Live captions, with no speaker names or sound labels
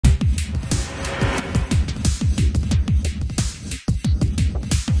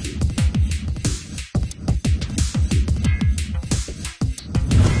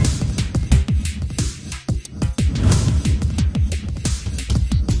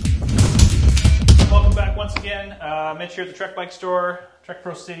Mitch here at the Trek Bike Store, Trek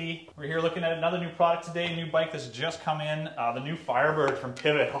Pro City. We're here looking at another new product today, a new bike that's just come in, the new Firebird from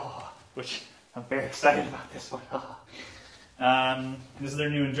Pivot, which I'm very excited about this one. This is their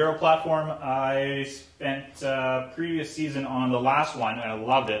new Enduro platform. I spent previous season on the last one, and I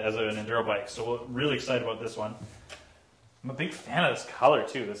loved it as an Enduro bike, so we're really excited about this one. I'm a big fan of this color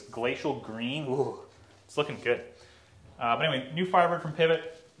too, this glacial green. Ooh, it's looking good. But anyway, new Firebird from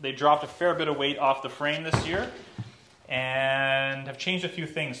Pivot. They dropped a fair bit of weight off the frame this year and have changed a few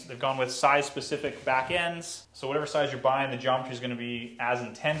things. They've gone with size-specific back ends. So whatever size you're buying, the geometry is going to be as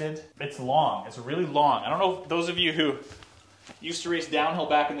intended. It's long. It's really long. I don't know if those of you who used to race downhill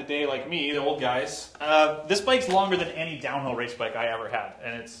back in the day like me, the old guys, this bike's longer than any downhill race bike I ever had.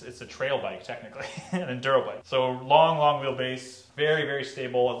 And it's a trail bike, technically, an enduro bike. So long wheelbase, very, very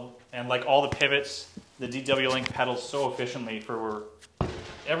stable. And like all the pivots, the DW Link pedals so efficiently for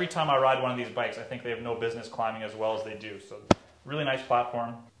every time I ride one of these bikes, I think they have no business climbing as well as they do. So really nice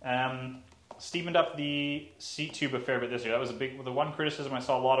platform. Steepened up the seat tube a fair bit this year. That was the one criticism I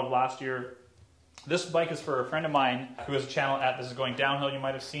saw a lot of last year. This bike is for a friend of mine who has a channel at This Is Going Downhill, you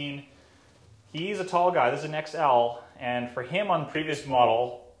might have seen. He's a tall guy, this is an XL, and for him on the previous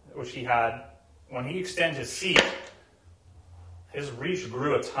model, which he had, when he extends his seat, his reach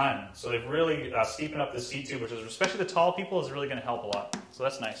grew a ton. So they've really steepened up the seat tube, which is, especially the tall people, is really going to help a lot. So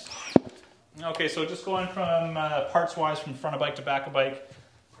that's nice. Okay, so just going from parts-wise from front of bike to back of bike.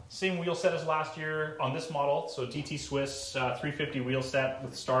 Same wheel set as last year on this model. So DT Swiss 350 wheel set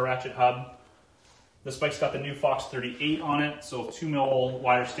with Star Ratchet hub. This bike's got the new Fox 38 on it, so 2 mil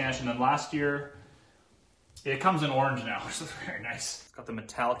wider stanchion than last year. It comes in orange now, which is very nice. It's got the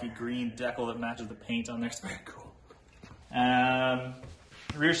metallic green decal that matches the paint on there. It's very cool.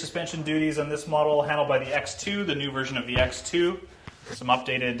 Rear suspension duties on this model handled by the X2, the new version of the X2. Some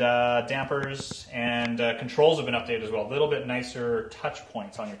updated dampers and controls have been updated as well. A little bit nicer touch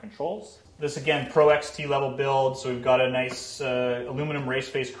points on your controls. This again, Pro XT level build, so we've got a nice aluminum race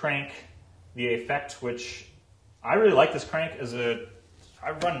face crank, the Effect, which I really like this crank.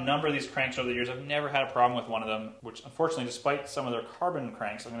 I've run a number of these cranks over the years. I've never had a problem with one of them, which unfortunately, despite some of their carbon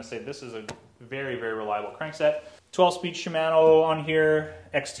cranks, I'm going to say this is a very, very reliable crankset. 12-speed Shimano on here,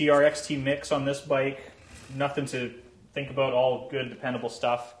 XTR, XT mix on this bike. Nothing to think about, all good, dependable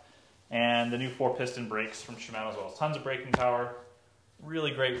stuff. And the new 4-piston brakes from Shimano as well. Tons of braking power,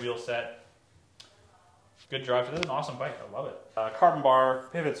 really great wheel set. Good drive. This is an awesome bike, I love it. Carbon bar,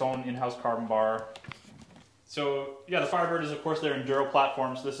 Pivot's own in-house carbon bar. So yeah, the Firebird is of course their Enduro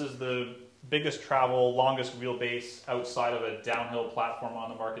platform. So this is the biggest travel, longest wheelbase outside of a downhill platform on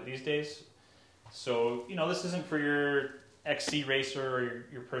the market these days. So, you know, this isn't for your XC racer or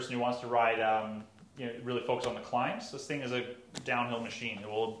your person who wants to ride, really focus on the climbs. This thing is a downhill machine. It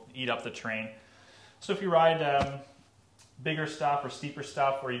will eat up the terrain. So if you ride bigger stuff or steeper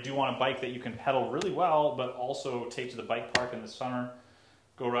stuff, or you do want a bike that you can pedal really well, but also take to the bike park in the summer,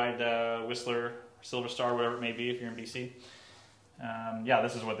 go ride Whistler, Silver Star, whatever it may be if you're in BC. Yeah,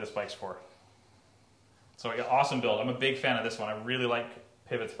 this is what this bike's for. So yeah, awesome build. I'm a big fan of this one. I really like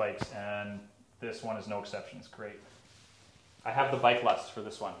Pivot's bikes, and this one is no exception. It's great. I have the bike lust for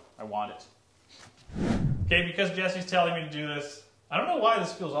this one. I want it. Okay, because Jesse's telling me to do this, I don't know why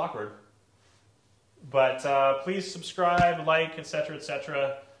this feels awkward, but please subscribe, like, etc.,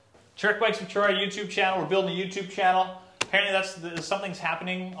 etc. Trek Bikes Victoria YouTube channel. We're building a YouTube channel. Apparently something's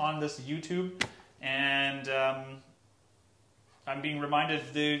happening on this YouTube, and I'm being reminded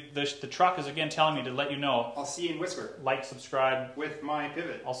the truck is again telling me to let you know. I'll see you in Whistler. Like, subscribe. With my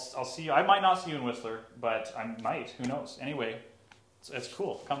Pivot. I'll see you. I might not see you in Whistler, but I might. Who knows? Anyway, it's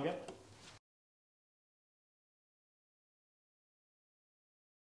cool. Come get it.